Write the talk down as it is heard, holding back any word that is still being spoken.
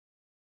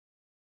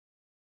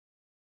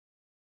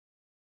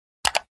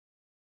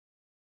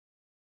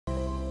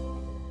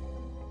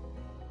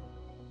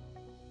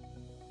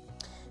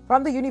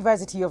From the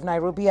University of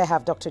Nairobi, I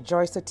have Dr.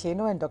 Joyce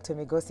Otieno and Dr.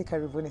 Migosi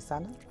Karibuni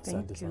sana.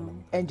 Thank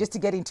you. And just to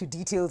get into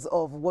details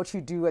of what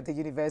you do at the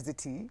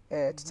university,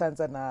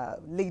 Tanzania,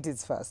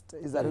 ladies first.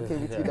 Is that okay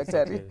with you,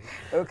 Dr.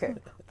 Okay.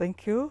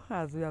 Thank you.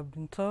 As we have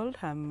been told,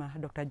 I'm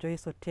Dr.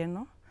 Joyce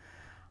Otieno.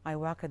 I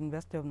work at the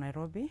University of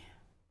Nairobi,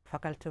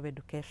 Faculty of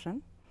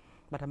Education,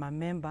 but I'm a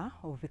member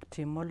of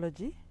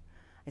Victimology.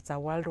 It's a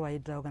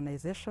worldwide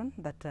organization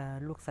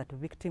that looks at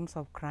victims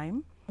of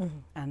crime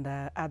and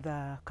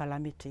other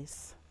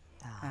calamities.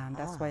 And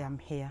that's why I'm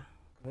here.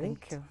 Great.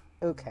 Thank you.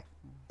 Okay.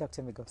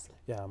 Dr. Migosi.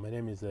 Yeah, my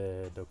name is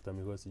Dr.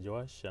 Migosi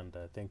Joash, and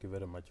thank you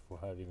very much for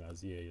having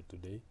us here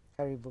today.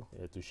 Karibu.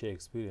 To share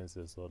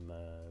experiences on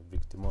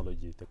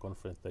victimology, the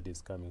conference that is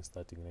coming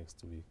starting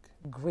next week.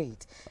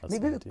 Great.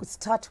 Maybe we could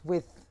start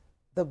with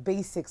the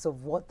basics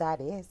of what that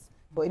is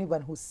for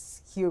anyone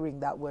who's hearing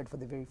that word for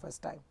the very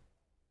first time.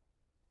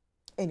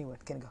 Anyone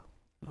can go.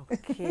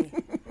 Okay.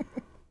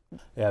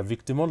 Yeah,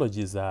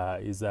 victimology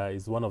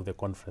is one of the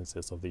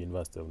conferences of the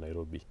University of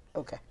Nairobi.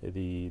 Okay.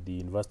 The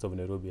University of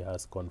Nairobi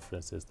has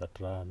conferences that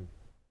run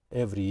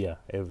every year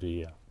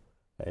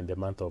in the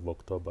month of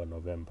October,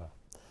 November.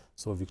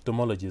 So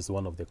victimology is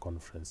one of the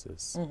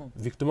conferences.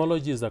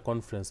 Victimology is a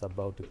conference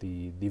about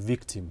the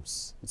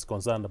victims. It's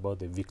concerned about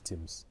the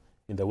victims.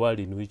 In the world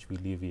in which we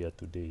live here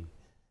today,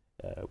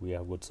 we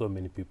have got so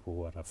many people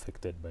who are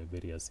affected by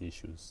various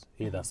issues,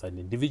 either as an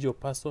individual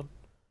person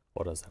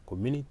or as a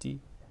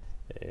community,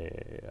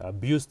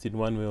 abused in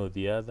one way or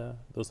the other.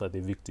 Those are the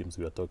victims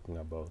we are talking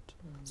about.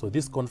 So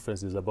this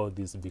conference is about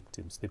these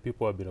victims, the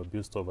people who have been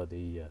abused over the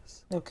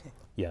years. Okay.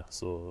 Yeah,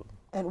 so...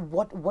 And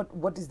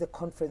what is the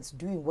conference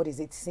doing? What is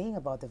it saying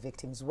about the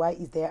victims? Why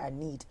is there a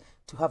need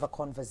to have a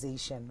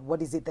conversation?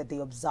 What is it that they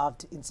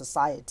observed in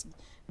society,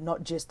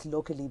 not just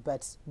locally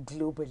but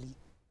globally,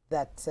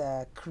 that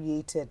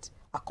created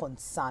a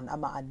concern,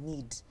 a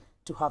need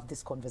to have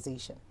this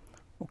conversation?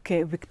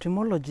 Okay,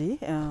 victimology,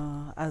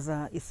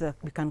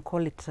 we can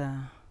call it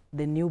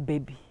the new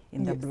baby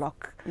in the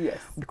block. Yes.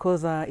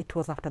 Because it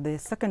was after the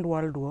Second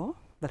World War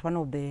that one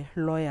of the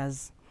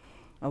lawyers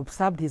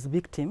observed his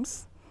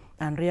victims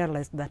and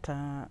realized that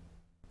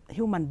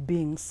human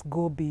beings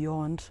go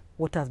beyond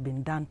what has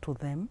been done to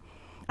them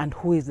and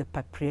who is the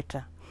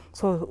perpetrator.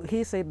 So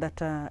he said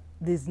that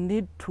there's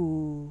need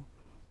to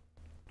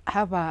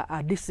have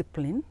a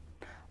discipline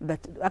that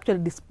actually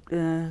this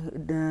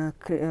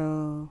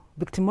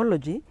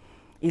victimology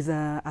is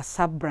a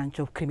sub-branch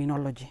of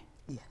criminology.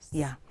 Yes.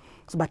 Yeah.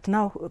 So, but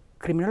now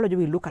criminology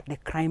will look at the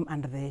crime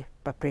and the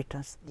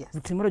perpetrators. Yes.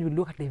 Victimology will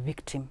look at the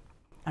victim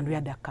and where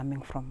they're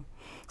coming from.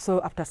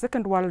 So after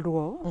Second World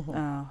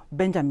War,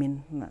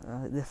 Benjamin,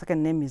 the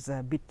second name is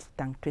a bit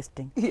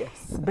tongue-twisting.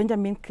 Yes.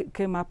 Benjamin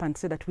came up and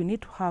said that we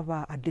need to have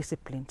a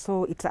discipline.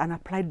 So it's an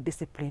applied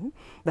discipline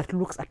that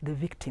looks at the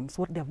victims,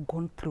 what they have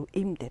gone through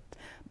in depth.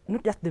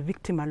 Not just the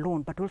victim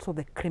alone, but also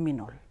the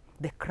criminal,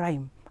 the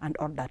crime, and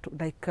all that,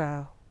 like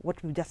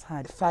what we just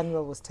heard.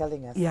 Fanuel was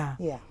telling us. Yeah.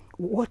 Yeah.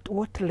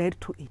 What led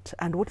to it,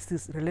 and what is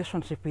this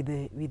relationship with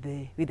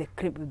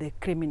the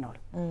criminal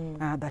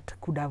that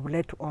could have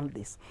led to all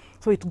this?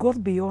 So it goes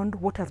beyond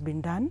what has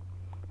been done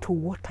to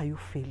what are you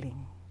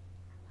feeling,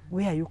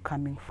 where are you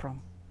coming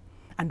from,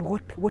 and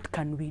what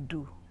can we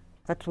do?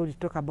 That's what we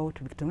talk about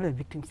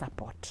victim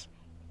support.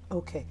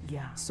 Okay.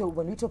 Yeah. So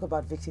when we talk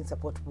about victim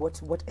support,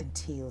 what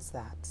entails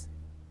that?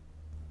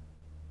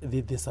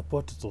 The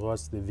support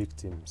towards the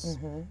victims.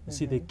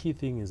 See, the key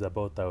thing is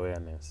about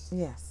awareness.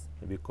 Yes.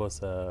 Because,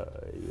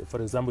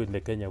 for example, in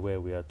the Kenya where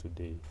we are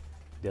today,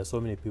 there are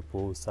so many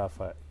people who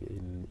suffer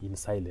in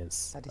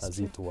silence, as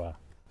it were.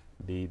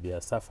 They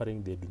are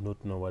suffering, they do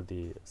not know what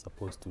they are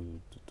supposed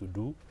to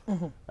do,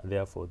 and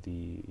therefore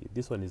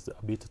this one is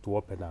a bit to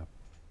open up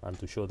and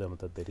to show them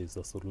that there is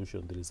a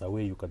solution, there is a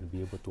way you can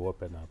be able to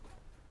open up.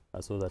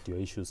 So that your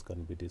issues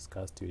can be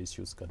discussed, your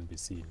issues can be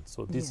seen.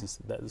 So this is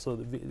that. So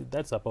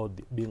that's about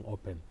being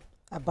open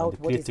about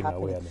what is happening.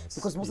 Awareness.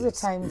 Because most of the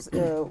times,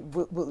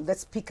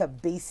 let's pick a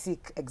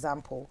basic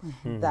example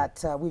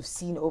that we've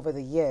seen over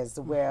the years,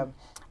 where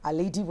a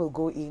lady will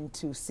go in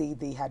to say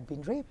they had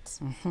been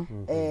raped,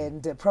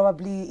 and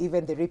probably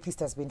even the rapist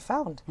has been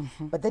found.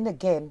 But then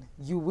again,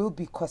 you will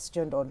be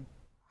questioned on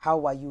how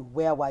were you,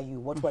 where were you,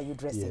 what were you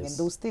dressing, and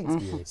those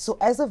things. So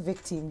as a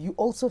victim, you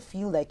also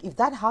feel like if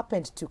that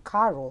happened to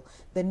Carol,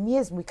 then me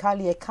as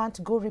Mikali, I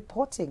can't go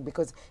reporting,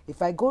 because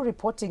if I go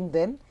reporting,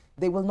 then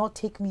they will not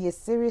take me as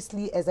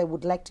seriously as I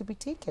would like to be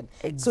taken.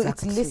 Exactly. So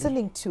it's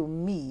listening to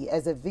me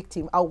as a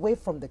victim, away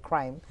from the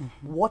crime,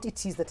 what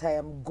it is that I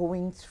am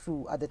going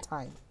through at the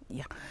time.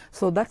 Yeah,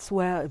 so that's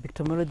where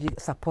victimology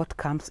support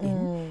comes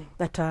in,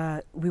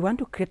 that we want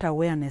to create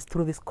awareness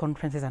through these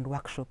conferences and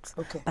workshops,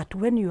 that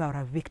when you are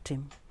a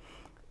victim,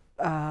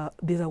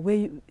 there's a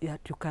way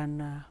that you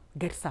can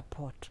get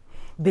support.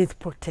 There's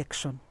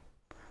protection,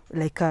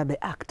 like the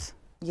Act.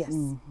 Yes.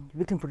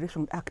 Victim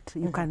Protection Act.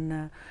 You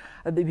can,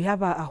 we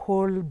have a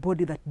whole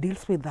body that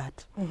deals with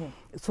that.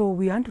 So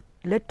we want to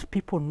let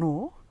people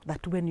know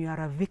that when you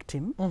are a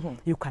victim,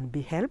 you can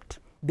be helped,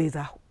 there's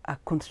a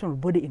constitutional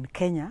body in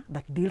Kenya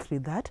that deals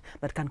with that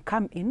can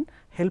come in,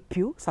 help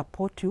you,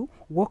 support you,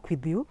 work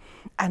with you,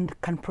 and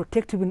can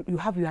protect you when you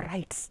have your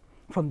rights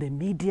from the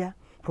media,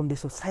 from the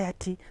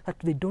society, that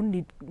they don't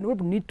need,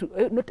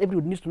 not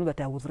everyone needs to know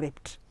that I was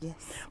raped. Yes.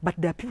 But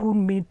there are people who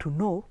need to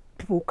know,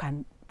 people who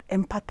can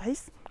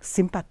empathize,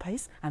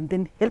 sympathize, and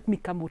then help me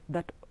come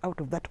out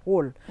of that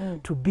hole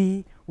to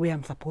be where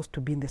I'm supposed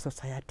to be in the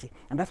society.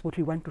 And that's what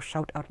we want to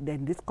shout out there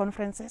in these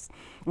conferences.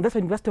 And that's why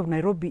University of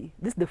Nairobi,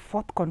 this is the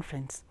 4th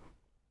conference.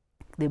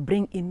 They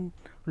bring in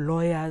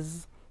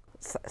lawyers,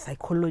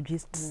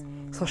 psychologists,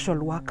 social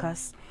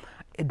workers,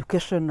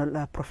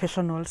 educational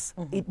professionals,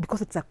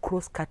 because it's a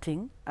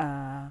cross-cutting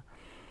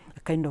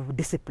kind of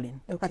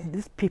discipline. Okay. But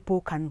these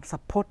people can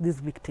support these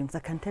victims. I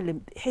can tell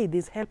them, hey,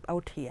 there's help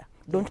out here.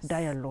 Don't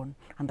die alone.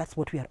 And that's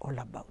what we are all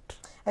about.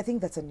 I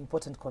think that's an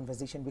important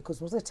conversation,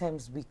 because most of the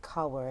times we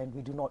cower and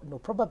we do not know,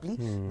 probably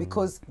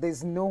because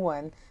there's no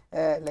one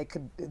like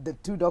the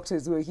 2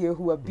 doctors who are here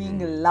who are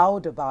being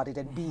loud about it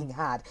and being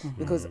heard.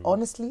 Because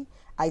honestly,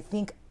 I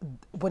think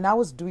when I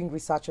was doing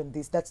research on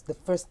this, that's the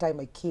first time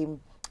I came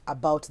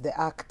about the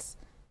act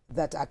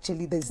that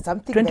actually there's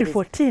something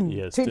 2014.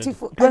 Yes.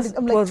 24.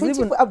 I'm like,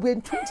 we're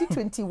in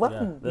 2021.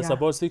 Yeah, that's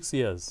about 6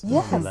 years.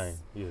 Yes. Down the line.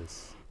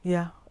 Yes.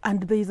 Yeah,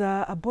 and there's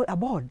a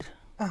board.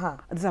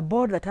 There's a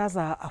board that has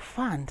a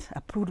fund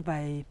approved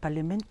by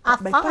Parliament.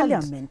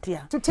 Yeah.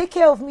 To take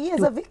care of me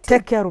as a victim.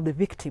 Take care of the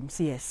victims,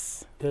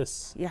 yes.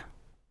 Yes. Yeah.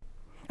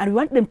 And we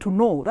want them to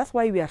know. That's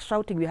why we are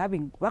shouting. We're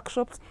having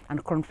workshops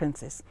and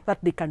conferences, that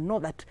they can know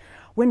that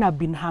when I've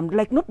been harmed,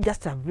 like not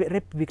just a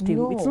rape victim,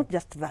 No. it's not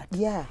just that.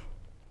 Yeah.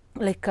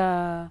 Like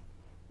in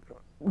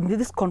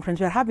this conference,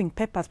 we are having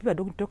papers. People are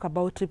going to talk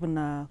about even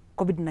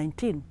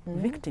COVID-19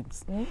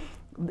 victims.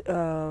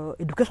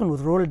 Education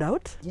was rolled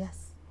out.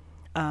 Yes.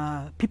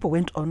 People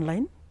went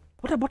online.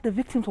 What about the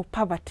victims of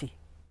poverty?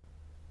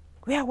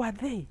 Where were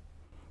they?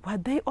 Were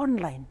they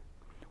online?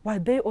 Were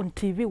they on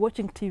TV,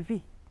 watching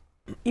TV?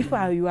 If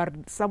you are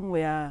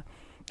somewhere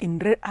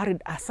in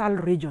arid Asal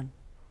region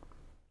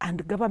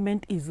and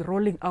government is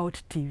rolling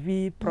out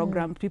TV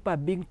programs, people are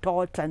being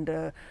taught,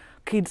 and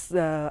kids,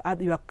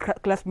 your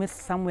classmates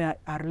somewhere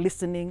are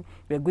listening,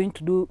 we are going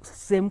to do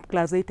same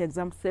class 8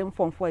 exams, same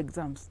form 4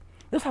 exams.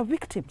 Those are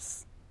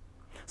victims.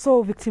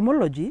 So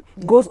victimology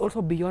goes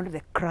also beyond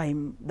the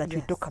crime that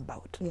we talk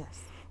about.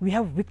 Yes. We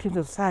have victims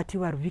of society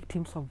who are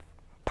victims of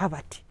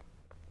poverty.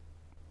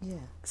 Yeah.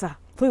 So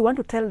we want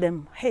to tell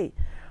them, hey,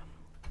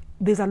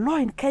 there's a law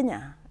in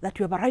Kenya that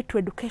you have a right to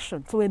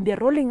education. So when they're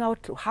rolling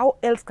out, how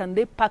else can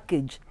they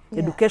package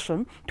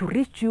education to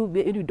reach you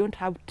when you don't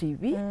have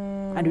TV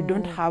and you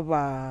don't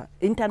have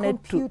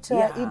internet?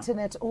 Computer,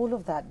 internet, all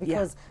of that,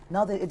 because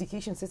now the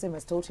education system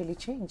has totally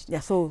changed. Yeah,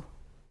 so...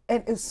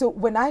 And so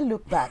when I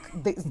look back,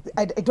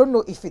 I don't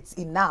know if it's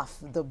enough,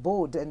 the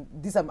board, and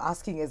this I'm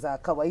asking as a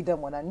kawaida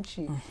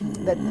mwananchi,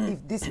 that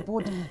if this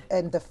board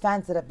and the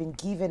funds that have been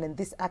given and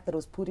this act that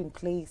was put in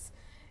place,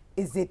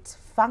 is it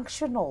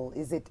functional?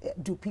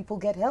 Do people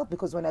get help?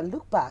 Because when I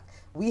look back,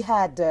 we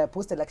had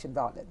post-election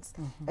violence,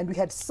 and we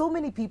had so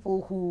many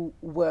people who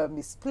were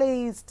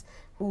misplaced,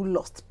 who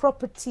lost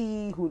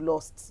property, who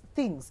lost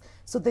things.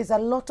 So there's a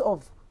lot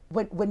of,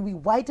 when we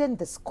widen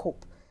the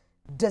scope,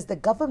 does the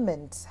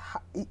government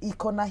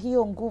iko na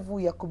hiyo nguvu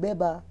ya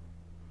kubeba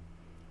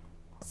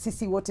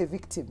sisi wote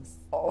victims?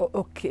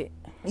 Okay.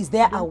 Is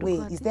there a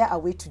way? Is there a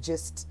way to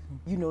just,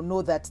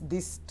 know that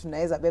this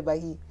tunaweza beba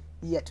hii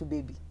ya to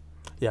baby?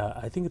 Yeah,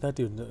 I think that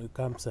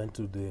comes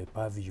into the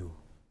purview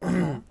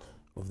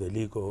of the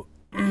legal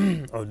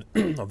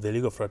of the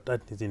legal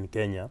fraternity in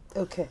Kenya.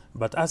 Okay.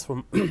 But as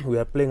from we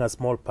are playing a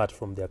small part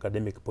from the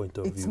academic point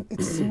of view.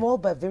 It's small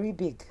but very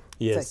big.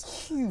 Yes.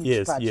 It's a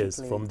huge part yes,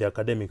 to play. from the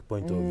academic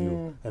point of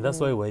view. And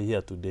that's why we're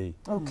here today.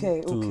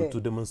 Okay,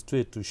 to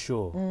demonstrate, to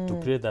show, to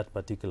create that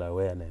particular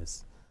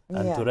awareness,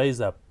 and to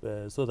rise up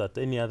so that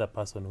any other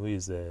person who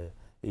is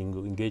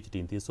engaged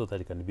in this, so that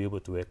he can be able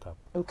to wake up.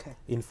 Okay.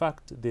 In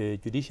fact, the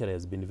judiciary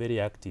has been very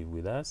active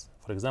with us.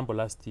 For example,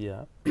 last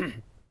year,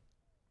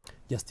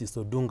 Justice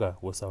Odunga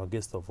was our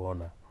guest of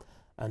honor,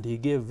 and he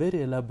gave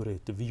very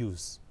elaborate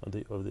views of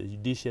the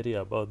judiciary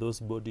about those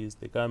bodies,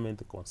 the government,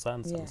 the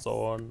concerns, and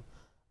so on,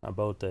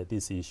 about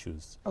these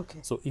issues. Okay.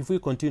 So if we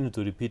continue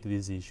to repeat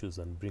these issues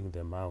and bring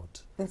them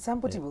out, then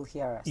somebody will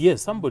hear us.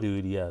 Yes, somebody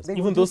will hear us.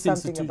 Even those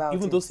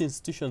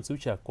institutions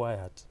which are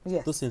quiet,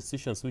 those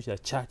institutions which are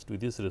charged with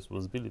these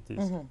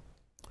responsibilities,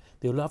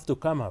 they will have to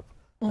come up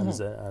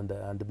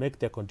and make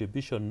their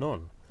contribution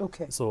known.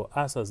 Okay. So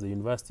us as the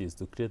university is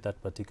to create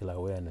that particular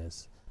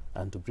awareness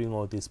and to bring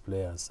all these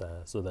players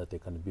so that they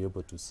can be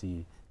able to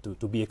see,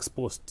 to be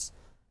exposed,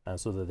 and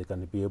so that they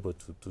can be able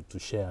to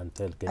share and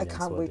tell Kenyans. I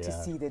can't wait to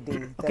see the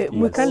day. Okay,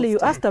 Mwikali, you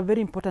asked a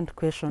very important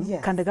question.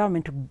 Yes. Can the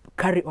government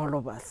carry all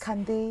of us?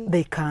 Can they?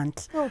 They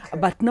can't. Okay.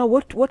 But now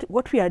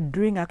what we are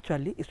doing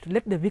actually is to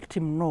let the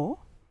victim know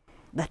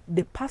that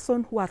the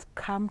person who has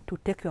come to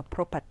take your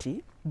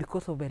property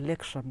because of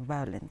election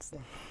violence,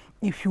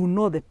 if you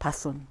know the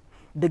person,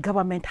 the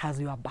government has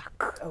your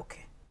back.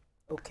 Okay.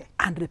 Okay.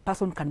 And the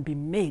person can be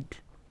made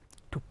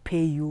to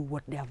pay you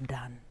what they have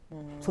done.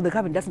 So the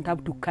government doesn't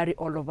have to carry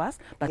all of us,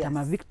 but I'm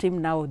a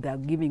victim now, they're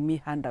giving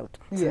me handout.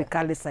 So we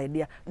call this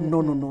idea.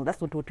 No, that's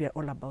not what we are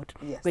all about.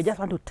 We just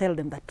want to tell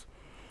them that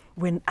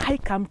when I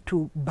come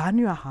to burn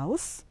your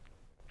house,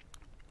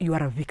 you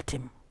are a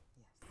victim.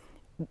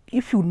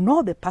 If you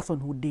know the person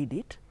who did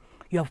it,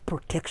 you have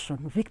protection,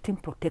 Victim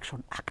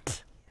Protection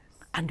Act,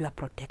 and you are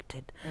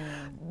protected.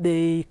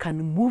 They can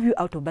move you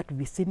out of that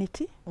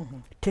vicinity,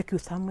 take you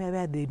somewhere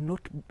where they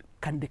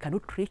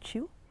cannot reach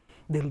you.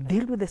 They'll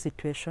deal with the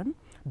situation,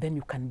 then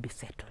you can be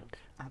settled.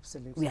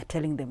 Absolutely. We are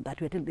telling them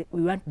that.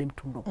 We want them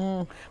to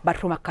know. But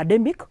from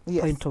academic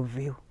point of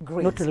view,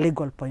 not a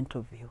legal point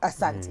of view.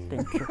 Asante.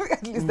 Thank you.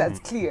 At least that's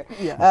clear.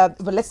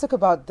 But let's talk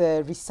about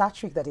the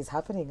research week that is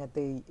happening at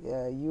the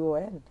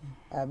UoN.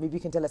 Maybe you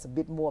can tell us a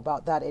bit more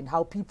about that and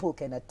how people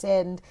can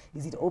attend.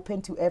 Is it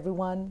open to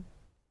everyone?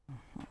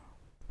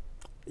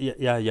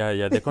 Yeah.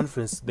 The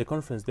conference. There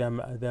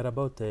are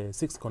about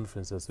 6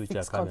 conferences which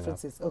are coming up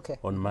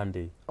on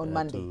Monday. On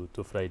Monday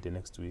to Friday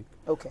next week.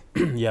 Okay.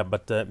 Yeah,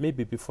 but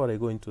maybe before I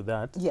go into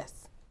that,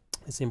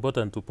 it's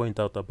important to point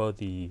out about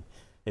the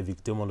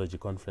Victimology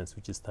Conference,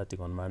 which is starting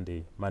on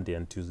Monday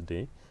and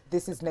Tuesday.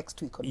 This is next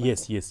week on Monday.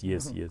 Yes.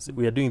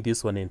 We are doing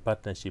this one in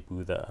partnership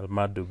with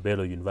Ahmadu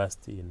Bello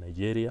University in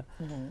Nigeria,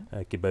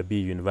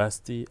 Kibabii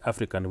University,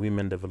 African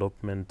Women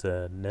Development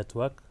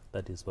Network,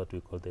 that is what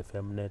we call the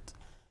FEMNET.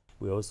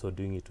 We're also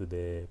doing it with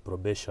the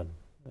probation,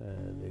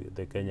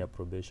 the Kenya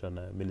probation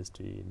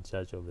ministry in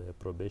charge of the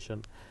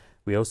probation.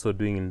 We're also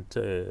doing in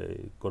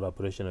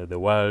collaboration with the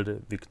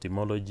World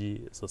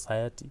Victimology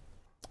Society.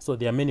 So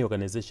there are many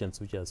organizations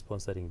which are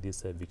sponsoring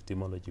this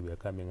victimology we are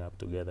coming up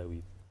together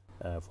with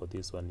for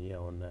this one here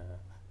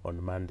on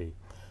Monday.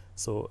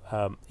 So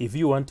if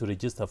you want to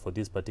register for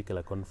this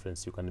particular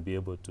conference, you can be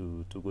able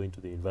to go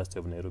into the University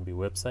of Nairobi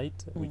website,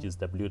 which is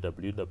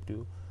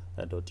www.unbi.ac.ke.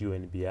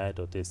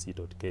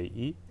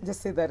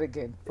 Just say that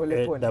again.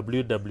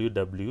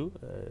 www,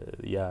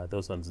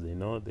 those ones they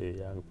know, the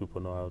young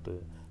people know how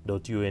to,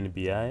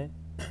 .unbi.ac.ke.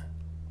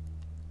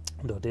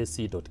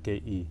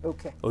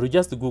 Okay. Or you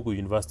just Google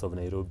University of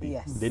Nairobi.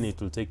 Yes. Then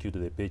it will take you to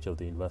the page of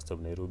the University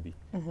of Nairobi.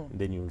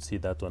 Then you will see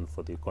that one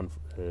for the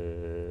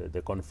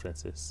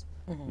conferences.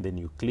 Then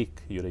you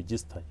click, you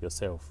register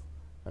yourself,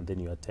 and then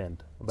you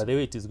attend. By the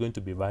way, it is going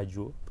to be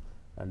virtual,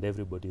 and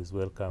everybody is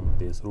welcome.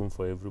 There's room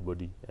for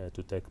everybody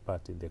to take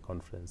part in the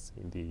conference,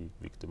 in the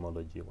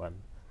victimology one.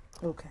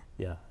 Okay.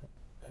 Yeah.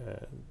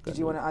 Did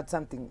you want to add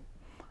something?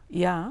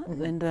 Yeah,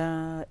 and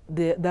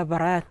the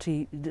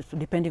variety,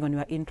 depending on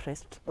your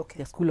interest. Okay.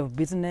 The School of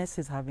Business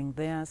is having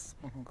theirs,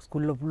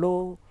 School of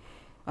Law.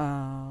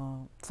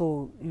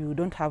 So you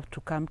don't have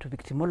to come to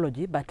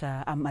victimology, but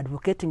I'm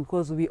advocating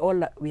because we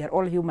are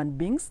all human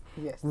beings.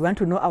 Yes. We want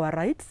to know our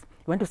rights.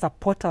 We want to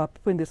support our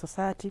people in the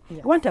society.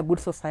 We want a good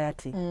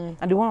society. And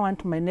we don't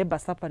want my neighbor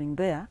suffering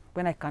there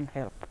when I can't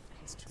help.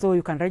 So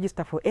you can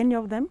register for any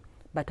of them,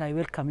 but I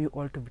welcome you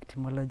all to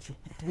victimology.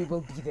 We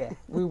will be there.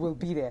 We will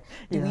be there.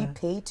 Do we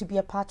pay to be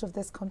a part of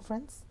this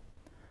conference?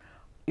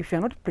 If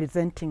you're not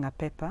presenting a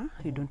paper,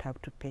 you don't have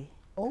to pay.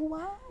 Oh,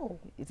 wow.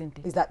 Isn't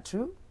it? Is that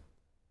true?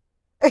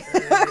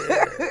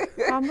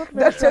 I'm not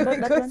very sure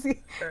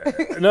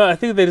no, I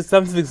think there is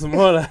something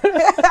smaller.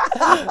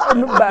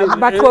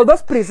 but for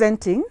those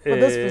presenting,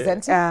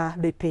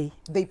 they pay.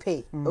 They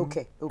pay.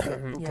 Okay.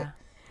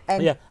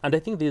 And and I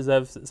think there's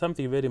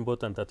something very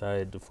important that I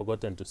had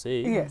forgotten to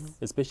say,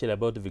 especially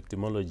about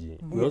victimology.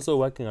 We're also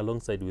working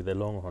alongside with the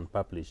Longhorn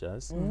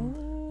publishers,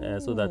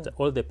 so that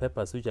all the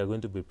papers which are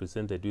going to be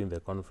presented during the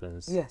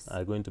conference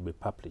are going to be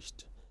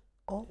published.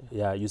 Oh.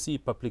 Yeah, you see,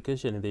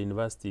 publication in the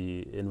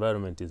university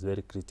environment is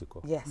very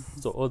critical. Yes.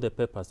 So all the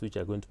papers which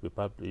are going to be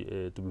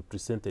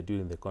presented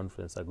during the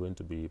conference are going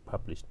to be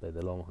published by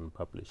the Longhorn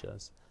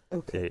publishers,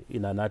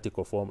 in an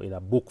article form, in a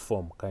book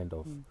form, kind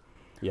of.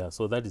 Yeah,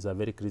 so that is a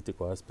very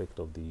critical aspect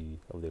of the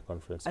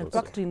conference. In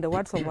fact, in the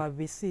words of our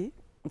VC,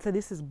 so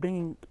this is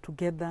bringing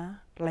together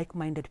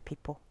like-minded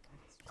people,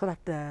 so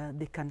that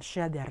they can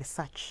share their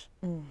research.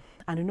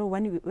 And you know,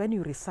 when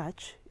you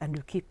research and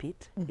you keep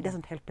it, it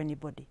doesn't help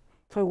anybody.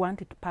 So we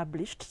want it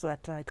published so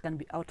that it can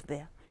be out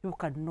there. You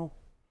can know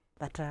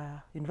that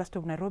University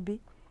of Nairobi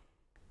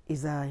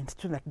is an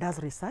institution that does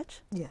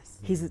research. Yes.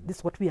 This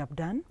is what we have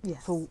done.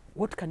 Yes. So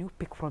what can you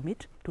pick from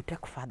it to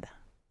take further?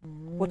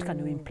 What can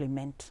you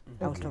implement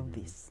out of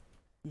this?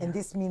 And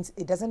this means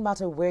it doesn't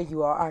matter where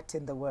you are at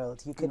in the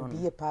world. You can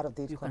be a part of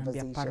the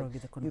conversation. Be a part of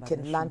the conversation.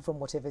 You can learn from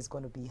whatever is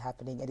going to be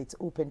happening, and it's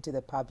open to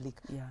the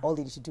public. All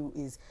you need to do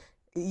is,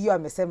 you are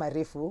Mesema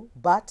Refu,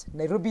 but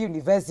Nairobi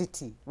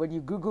University, when you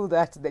Google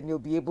that, then you'll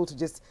be able to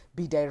just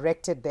be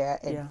directed there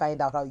and find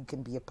out how you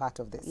can be a part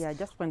of this. Yeah,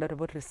 just find out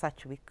about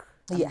Research Week.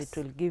 And it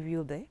will give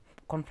you the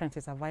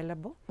conferences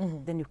available.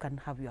 Then you can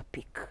have your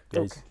pick.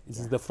 Yeah, this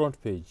is the front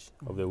page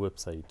of the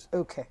website.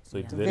 Okay. So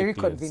it's very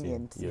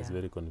convenient. Yes,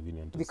 very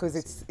convenient. Because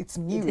it's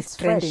new, it's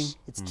trending. fresh.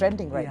 It's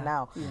trending right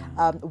now.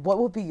 What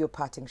will be your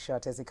parting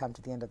shot as we come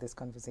to the end of this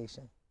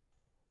conversation?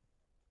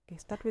 Okay,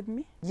 start with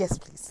me? Yes,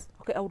 please.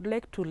 Okay, I would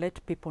like to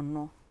let people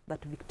know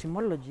that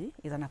victimology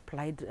is an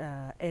applied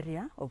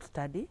area of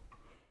study.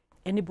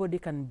 Anybody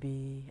can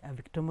be a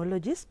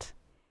victimologist.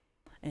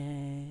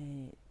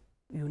 You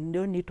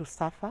don't need to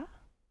suffer.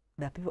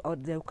 There are people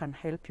out there who can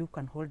help you,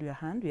 can hold your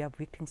hand. We have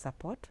victim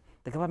support.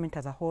 The government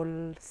has a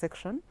whole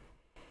section,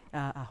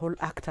 a whole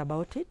act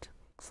about it.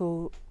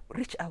 So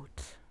reach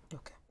out.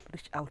 Okay.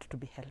 Reach out to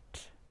be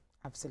helped.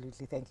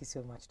 Absolutely. Thank you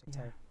so much,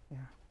 Dr.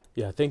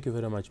 Yeah, thank you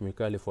very much,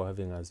 Mikali, for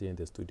having us here in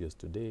the studios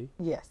today.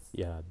 Yes.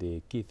 Yeah,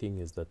 the key thing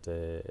is that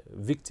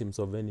victims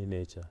of any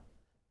nature,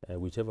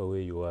 whichever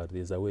way you are,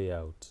 there's a way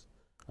out.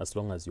 As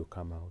long as you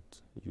come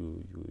out,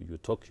 you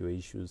talk your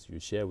issues,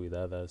 you share with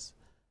others,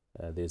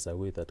 there's a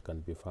way that can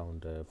be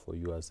found for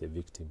you as a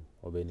victim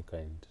of any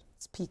kind.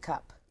 Speak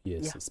up.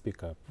 Yes,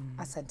 speak up.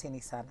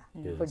 Asanteni sana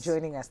Yes. for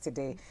joining us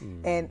today.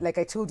 And like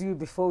I told you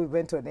before we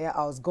went on air,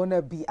 I was going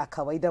to be a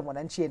kawaida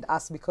mwananchi and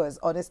ask, because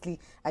honestly,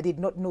 I did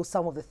not know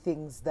some of the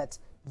things that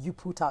you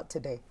put out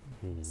today.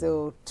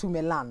 So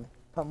tumelan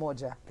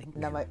pamoja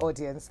na my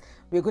audience.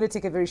 We're going to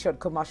take a very short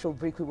commercial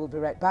break. We will be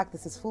right back.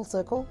 This is Full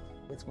Circle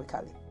with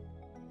Mikali.